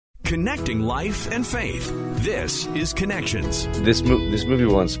Connecting life and faith. This is Connections. This movie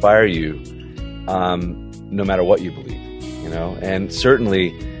will inspire you no matter what you believe, and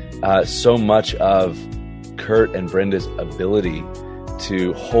certainly so much of Kurt and Brenda's ability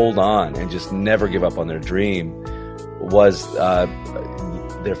to hold on and just never give up on their dream was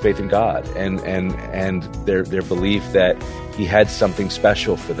their faith in God and their belief that he had something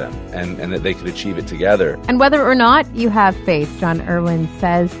special for them and that they could achieve it together. And whether or not you have faith, John Irwin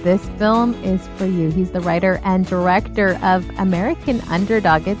says this film is for you. He's the writer and director of American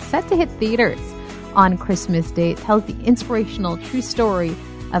Underdog. It's set to hit theaters on Christmas Day. It tells the inspirational true story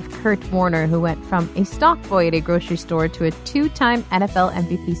of Kurt Warner, who went from a stock boy at a grocery store to a two-time NFL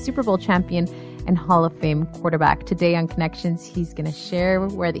MVP, Super Bowl champion, and Hall of Fame quarterback. Today on Connections, he's going to share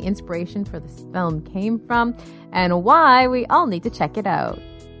where the inspiration for this film came from and why we all need to check it out.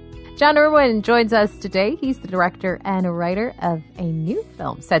 John Irwin joins us today. He's the director and writer of a new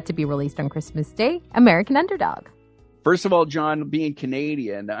film set to be released on Christmas Day, American Underdog. First of all, John, being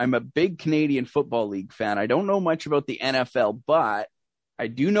Canadian, I'm a big Canadian Football League fan. I don't know much about the NFL, but I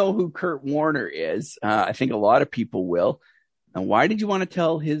do know who Kurt Warner is. I think a lot of people will. And why did you want to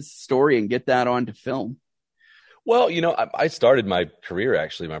tell his story and get that onto film? Well, I started my career,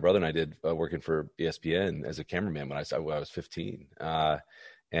 actually. My brother and I did working for ESPN as a cameraman when I was 15.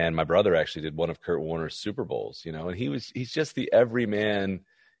 And my brother actually did one of Kurt Warner's Super Bowls, and he's just the everyman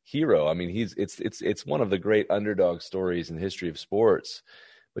hero. I mean, it's one of the great underdog stories in the history of sports,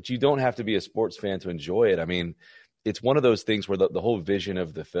 but you don't have to be a sports fan to enjoy it. I mean, it's one of those things where the whole vision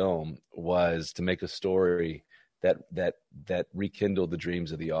of the film was to make a story that rekindled the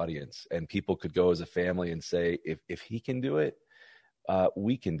dreams of the audience, and people could go as a family and say, if he can do it,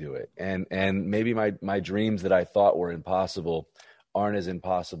 we can do it. And maybe my dreams that I thought were impossible aren't as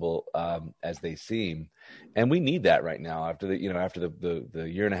impossible as they seem. And we need that right now after the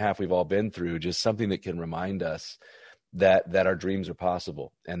year and a half we've all been through, just something that can remind us that our dreams are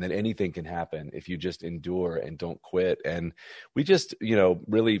possible and that anything can happen if you just endure and don't quit. And we just,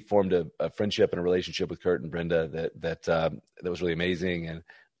 really formed a friendship and a relationship with Kurt and Brenda that was really amazing, and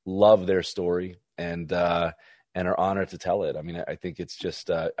love their story and are honored to tell it. I mean, I think it's just,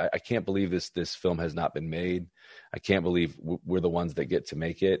 I can't believe this film has not been made. I can't believe we're the ones that get to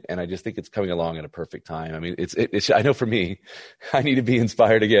make it. And I just think it's coming along at a perfect time. I mean, it's I know for me, I need to be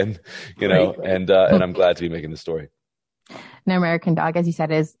inspired again, right. And I'm glad to be making the story. An American Dog, as you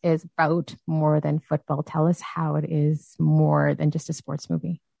said, is about more than football. Tell us how it is more than just a sports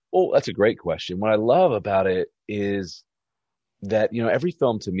movie. Oh, that's a great question. What I love about it is that, every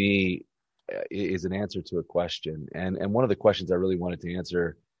film to me is an answer to a question. And one of the questions I really wanted to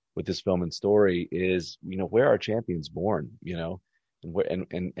answer with this film and story is, where are champions born, and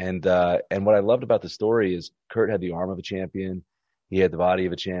what I loved about the story is Kurt had the arm of a champion. He had the body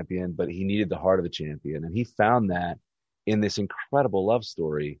of a champion, but he needed the heart of a champion. And he found that in this incredible love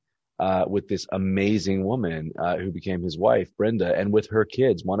story with this amazing woman who became his wife, Brenda, and with her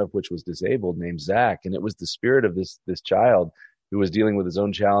kids, one of which was disabled, named Zach. And it was the spirit of this child who was dealing with his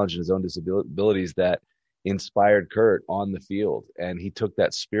own challenge and his own disabilities that inspired Kurt on the field. And he took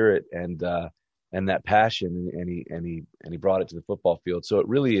that spirit and that passion and he brought it to the football field. So it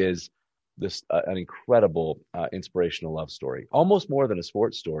really is this an incredible inspirational love story, almost more than a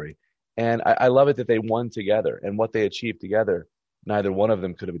sports story. And I love it that they won together, and what they achieved together, neither one of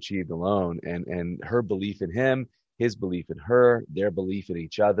them could have achieved alone. And her belief in him, his belief in her, their belief in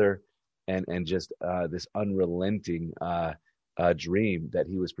each other, and just this unrelenting dream that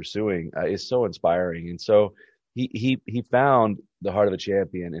he was pursuing is so inspiring. And so he found the heart of a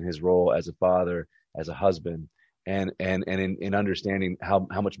champion in his role as a father, as a husband, and in understanding how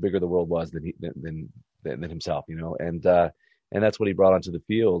much bigger the world was than himself, and that's what he brought onto the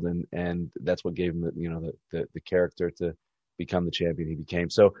field, and that's what gave him the character to become the champion he became.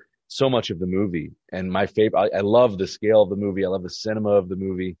 So much of the movie, and my favorite, I love the scale of the movie, I love the cinema of the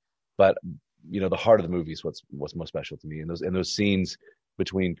movie, but the heart of the movie is what's most special to me. And those scenes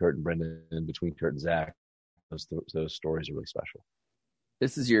between Kurt and Brenda and between Kurt and Zach, those stories are really special.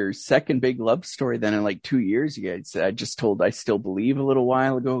 This is your second big love story then in like 2 years. You guys, I just told I Still Believe a little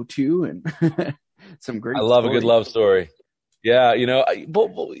while ago too, and some great. I love stories. A good love story. Yeah,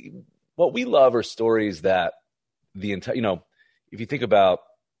 what we love are stories that the entire, if you think about,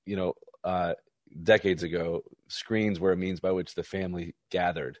 decades ago, screens were a means by which the family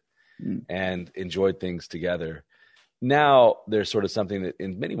gathered and enjoyed things together. Now there's sort of something that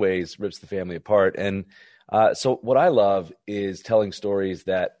in many ways rips the family apart. And so what I love is telling stories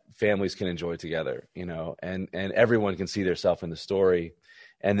that families can enjoy together, and everyone can see themselves in the story.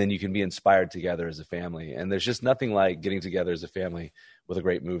 And then you can be inspired together as a family. And there's just nothing like getting together as a family with a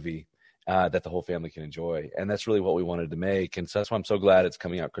great movie that the whole family can enjoy. And that's really what we wanted to make. And so that's why I'm so glad it's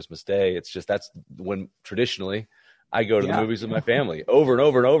coming out Christmas Day. It's just, that's when traditionally I go to the movies with my family over and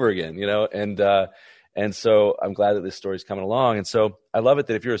over and over again, you know, and so I'm glad that this story's coming along. And so I love it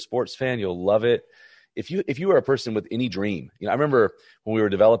that if you're a sports fan, you'll love it. If you are a person with any dream, you know, I remember when we were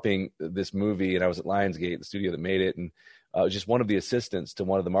developing this movie and I was at Lionsgate, the studio that made it, and just one of the assistants to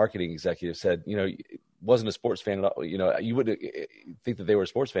one of the marketing executives said, you know, wasn't a sports fan at all. You know, you would think that they were a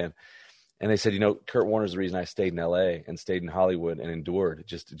sports fan. And they said, you know, Kurt Warner's the reason I stayed in LA and stayed in Hollywood and endured.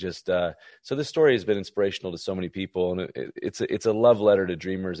 So this story has been inspirational to so many people, and it's a love letter to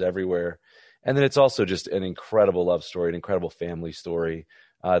dreamers everywhere. And then it's also just an incredible love story, an incredible family story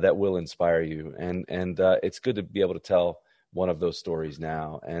that will inspire you. And it's good to be able to tell one of those stories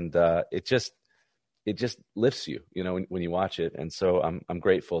now. And it just lifts you, you know, when you watch it. And so I'm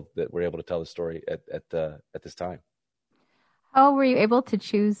grateful that we're able to tell the story at this time. How were you able to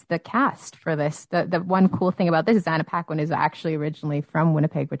choose the cast for this? The one cool thing about this is Anna Paquin is actually originally from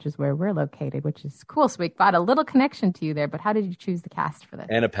Winnipeg, which is where we're located, which is cool. So we got a little connection to you there. But how did you choose the cast for this?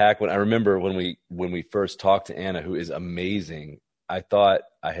 Anna Paquin. I remember when we first talked to Anna, who is amazing. I thought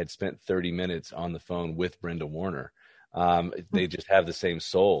I had spent 30 minutes on the phone with Brenda Warner. They just have the same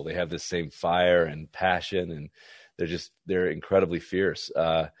soul. They have the same fire and passion, and they're incredibly fierce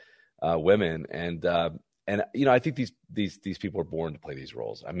women. And you know, I think these people are born to play these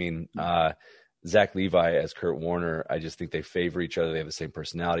roles. I mean, Zach Levi as Kurt Warner, I just think they favor each other. They have the same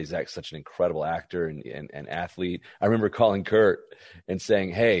personality. Zach's such an incredible actor and athlete. I remember calling Kurt and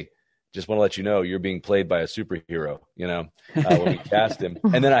saying, "Hey, just want to let you know you're being played by a superhero." You know, when we cast him,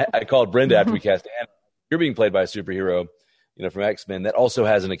 and then I called Brenda after we cast Anna. You're being played by a superhero, you know, from X-Men that also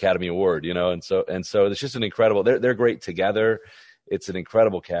has an Academy Award. You know, and so it's just an incredible. They're great together. It's an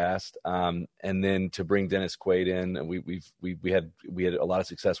incredible cast, and then to bring Dennis Quaid in, and we had a lot of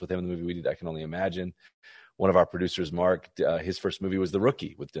success with him in the movie we did. I Can Only Imagine. One of our producers, Mark, his first movie was The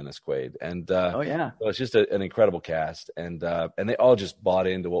Rookie with Dennis Quaid, and so it's just an incredible cast, and they all just bought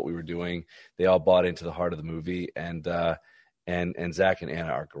into what we were doing. They all bought into the heart of the movie, and Zach and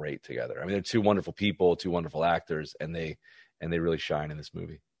Anna are great together. I mean, they're two wonderful people, two wonderful actors, and they really shine in this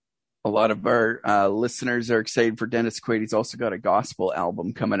movie. A lot of our listeners are excited for Dennis Quaid. He's also got a gospel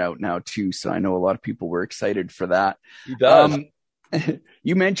album coming out now too, so I know a lot of people were excited for that. He does.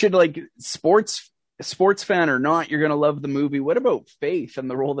 You mentioned like sports fan or not, you're going to love the movie. What about faith and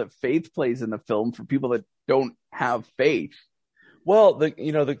the role that faith plays in the film for people that don't have faith? Well,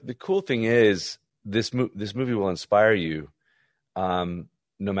 the cool thing is this movie will inspire you, no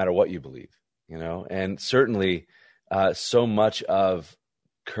matter what you believe, you know, and certainly so much of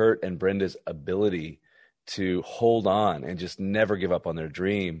Kurt and Brenda's ability to hold on and just never give up on their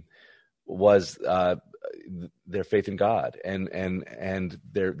dream was their faith in God and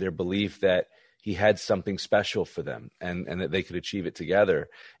their belief that he had something special for them and that they could achieve it together.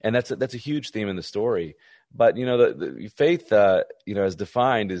 And that's a huge theme in the story. But, you know, the faith, you know, as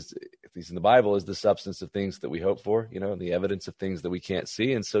defined as, at least in the Bible, is the substance of things that we hope for, you know, and the evidence of things that we can't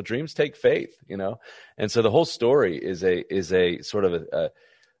see. And so dreams take faith, you know, and so the whole story is a sort of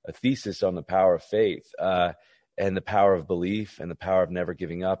a thesis on the power of faith and the power of belief and the power of never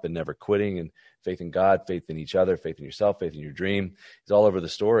giving up and never quitting, and faith in God, faith in each other, faith in yourself, faith in your dream is all over the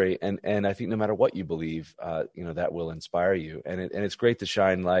story. And I think no matter what you believe, you know, that will inspire you. And it's great to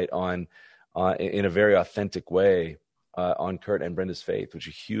shine light on in a very authentic way on Kurt and Brenda's faith, which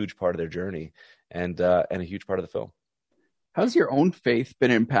is a huge part of their journey and a huge part of the film. How's your own faith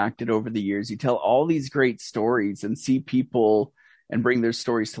been impacted over the years? You tell all these great stories and see people and bring their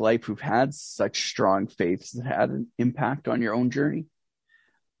stories to life who've had such strong faiths. That had an impact on your own journey?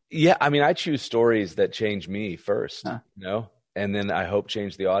 Yeah, I mean, I choose stories that change me first, you know, and then I hope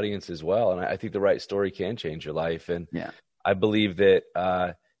change the audience as well. And I think the right story can change your life. And I believe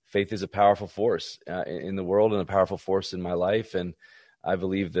that faith is a powerful force in the world and a powerful force in my life. And I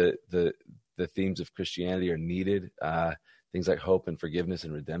believe that the themes of Christianity are needed. Things like hope and forgiveness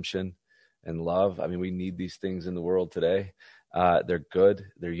and redemption and love. I mean, we need these things in the world today. They're good.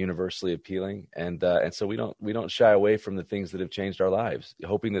 They're universally appealing. And so we don't shy away from the things that have changed our lives,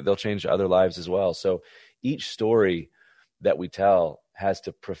 hoping that they'll change other lives as well. So each story that we tell has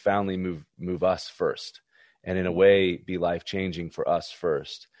to profoundly move us first, and in a way be life-changing for us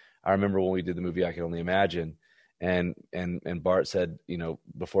first. I remember when we did the movie I Can Only Imagine, and Bart said, you know,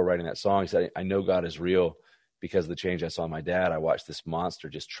 before writing that song, he said, I know God is real because of the change I saw in my dad. I watched this monster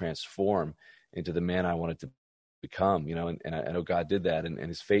just transform into the man I wanted to become, you know, and I know God did that, and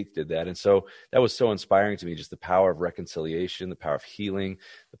his faith did that. And so that was so inspiring to me, just the power of reconciliation, the power of healing,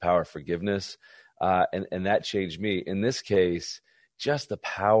 the power of forgiveness. And that changed me. In this case, just the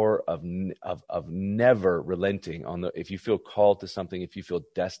power of never relenting if you feel called to something, if you feel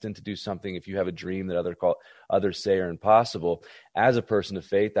destined to do something, if you have a dream that others say are impossible. As a person of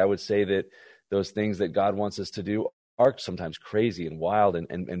faith, I would say that those things that God wants us to do are sometimes crazy and wild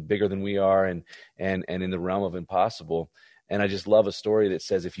and bigger than we are and in the realm of impossible. And I just love a story that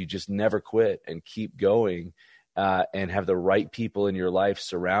says if you just never quit and keep going and have the right people in your life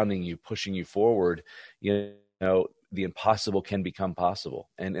surrounding you, pushing you forward, you know, the impossible can become possible.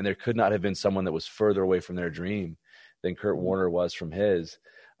 And there could not have been someone that was further away from their dream than Kurt Warner was from his,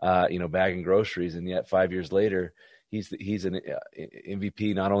 bagging groceries. And yet 5 years later, he's an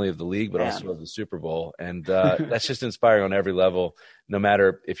MVP, not only of the league, but also of the Super Bowl. And that's just inspiring on every level, no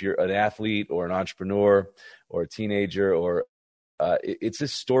matter if you're an athlete or an entrepreneur or a teenager, or it's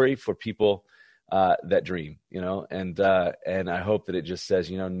this story for people that dream, and I hope that it just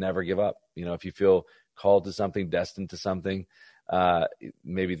says, never give up. If you feel called to something, destined to something,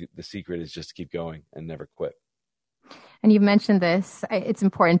 maybe the secret is just to keep going and never quit. And you've mentioned this, it's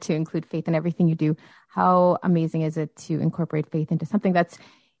important to include faith in everything you do. How amazing is it to incorporate faith into something that's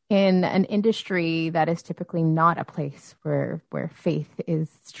in an industry that is typically not a place where faith is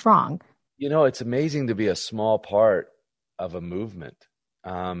strong? It's amazing to be a small part of a movement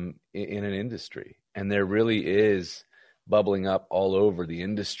in an industry. And there really is bubbling up all over the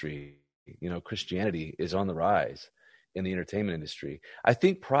industry. Christianity is on the rise in the entertainment industry. I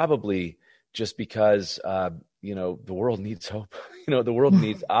think probably just because, the world needs hope. The world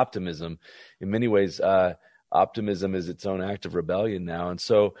needs optimism. In many ways, optimism is its own act of rebellion now. And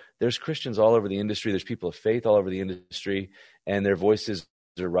so there's Christians all over the industry. There's people of faith all over the industry, and their voices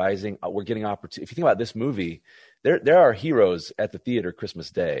are rising. We're getting opportunity. If you think about this movie, there are heroes at the theater Christmas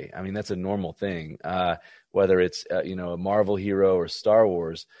Day. I mean, that's a normal thing, whether it's, a Marvel hero or Star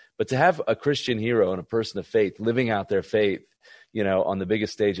Wars. But to have a Christian hero and a person of faith living out their faith, on the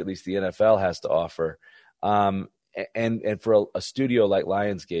biggest stage, at least the NFL has to offer, and for a studio like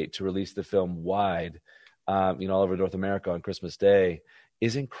Lionsgate to release the film wide, all over North America on Christmas Day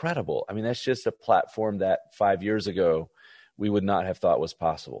is incredible. I mean, that's just a platform that 5 years ago we would not have thought was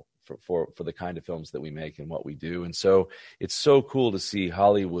possible for the kind of films that we make and what we do. And so it's so cool to see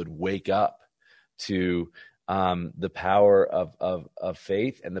Hollywood wake up to the power of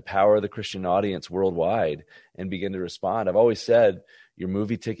faith and the power of the Christian audience worldwide and begin to respond. I've always said your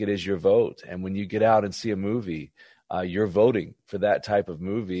movie ticket is your vote. And when you get out and see a movie, you're voting for that type of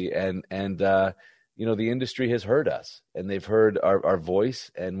movie. And the industry has heard us and they've heard our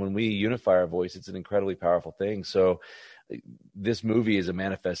voice. And when we unify our voice, it's an incredibly powerful thing. So this movie is a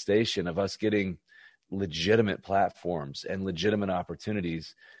manifestation of us getting legitimate platforms and legitimate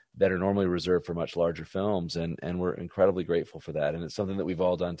opportunities that are normally reserved for much larger films. And we're incredibly grateful for that. And it's something that we've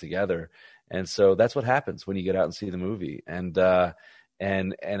all done together. And so that's what happens when you get out and see the movie. And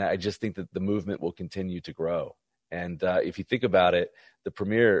I just think that the movement will continue to grow. And if you think about it, the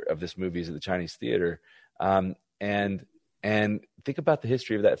premiere of this movie is at the Chinese Theater. And think about the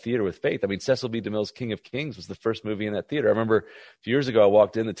history of that theater with faith. I mean, Cecil B. DeMille's King of Kings was the first movie in that theater. I remember a few years ago, I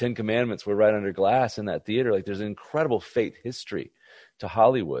walked in, the 10 Commandments were right under glass in that theater. Like, there's an incredible faith history to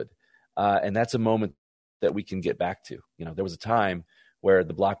Hollywood. And that's a moment that we can get back to. There was a time where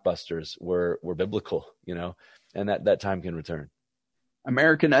the blockbusters were biblical, and that time can return.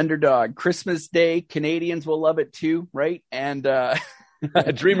 American Underdog, Christmas Day, Canadians will love it too, right? And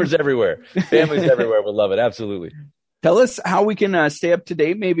dreamers everywhere, families everywhere will love it. Absolutely. Tell us how we can stay up to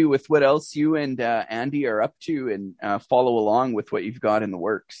date, maybe with what else you and Andy are up to, and follow along with what you've got in the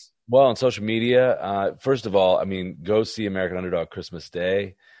works. Well, on social media, first of all, go see American Underdog Christmas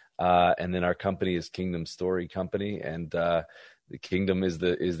Day, and then our company is Kingdom Story Company, and the kingdom is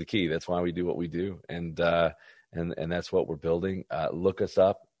the key. That's why we do what we do, and that's what we're building. Look us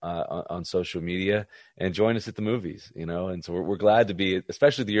up on social media and join us at the movies. And so we're glad to be,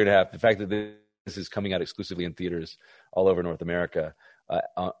 especially the year and a half. The fact that this is coming out exclusively in theaters all over North America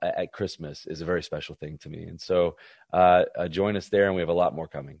at Christmas is a very special thing to me. And so join us there, and we have a lot more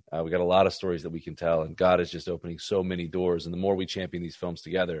coming. We got a lot of stories that we can tell, and God is just opening so many doors. And the more we champion these films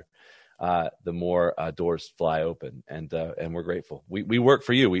together, the more doors fly open, and we're grateful. We work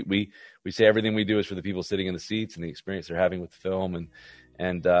for you. We say everything we do is for the people sitting in the seats and the experience they're having with the film,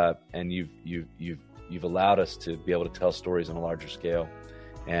 and you've allowed us to be able to tell stories on a larger scale,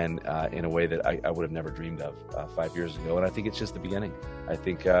 and in a way that I would have never dreamed of 5 years ago. And I think it's just the beginning. I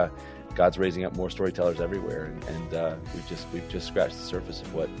think God's raising up more storytellers everywhere, and we've just scratched the surface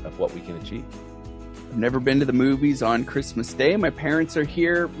of what we can achieve. I've never been to the movies on Christmas Day. My parents are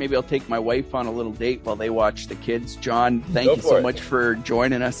here. Maybe I'll take my wife on a little date while they watch the kids. John, thank you so much for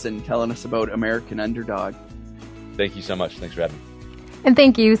joining us and telling us about American Underdog. Thank you so much. Thanks for having me. And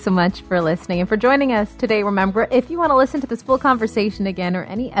thank you so much for listening and for joining us today. Remember, if you want to listen to this full conversation again or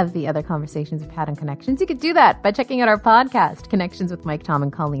any of the other conversations we've had on Connections, you could do that by checking out our podcast, Connections with Mike, Tom,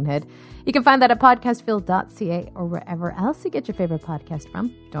 and Colleen Hood. You can find that at podcastfield.ca or wherever else you get your favorite podcast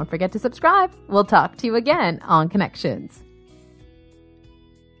from. Don't forget to subscribe. We'll talk to you again on Connections.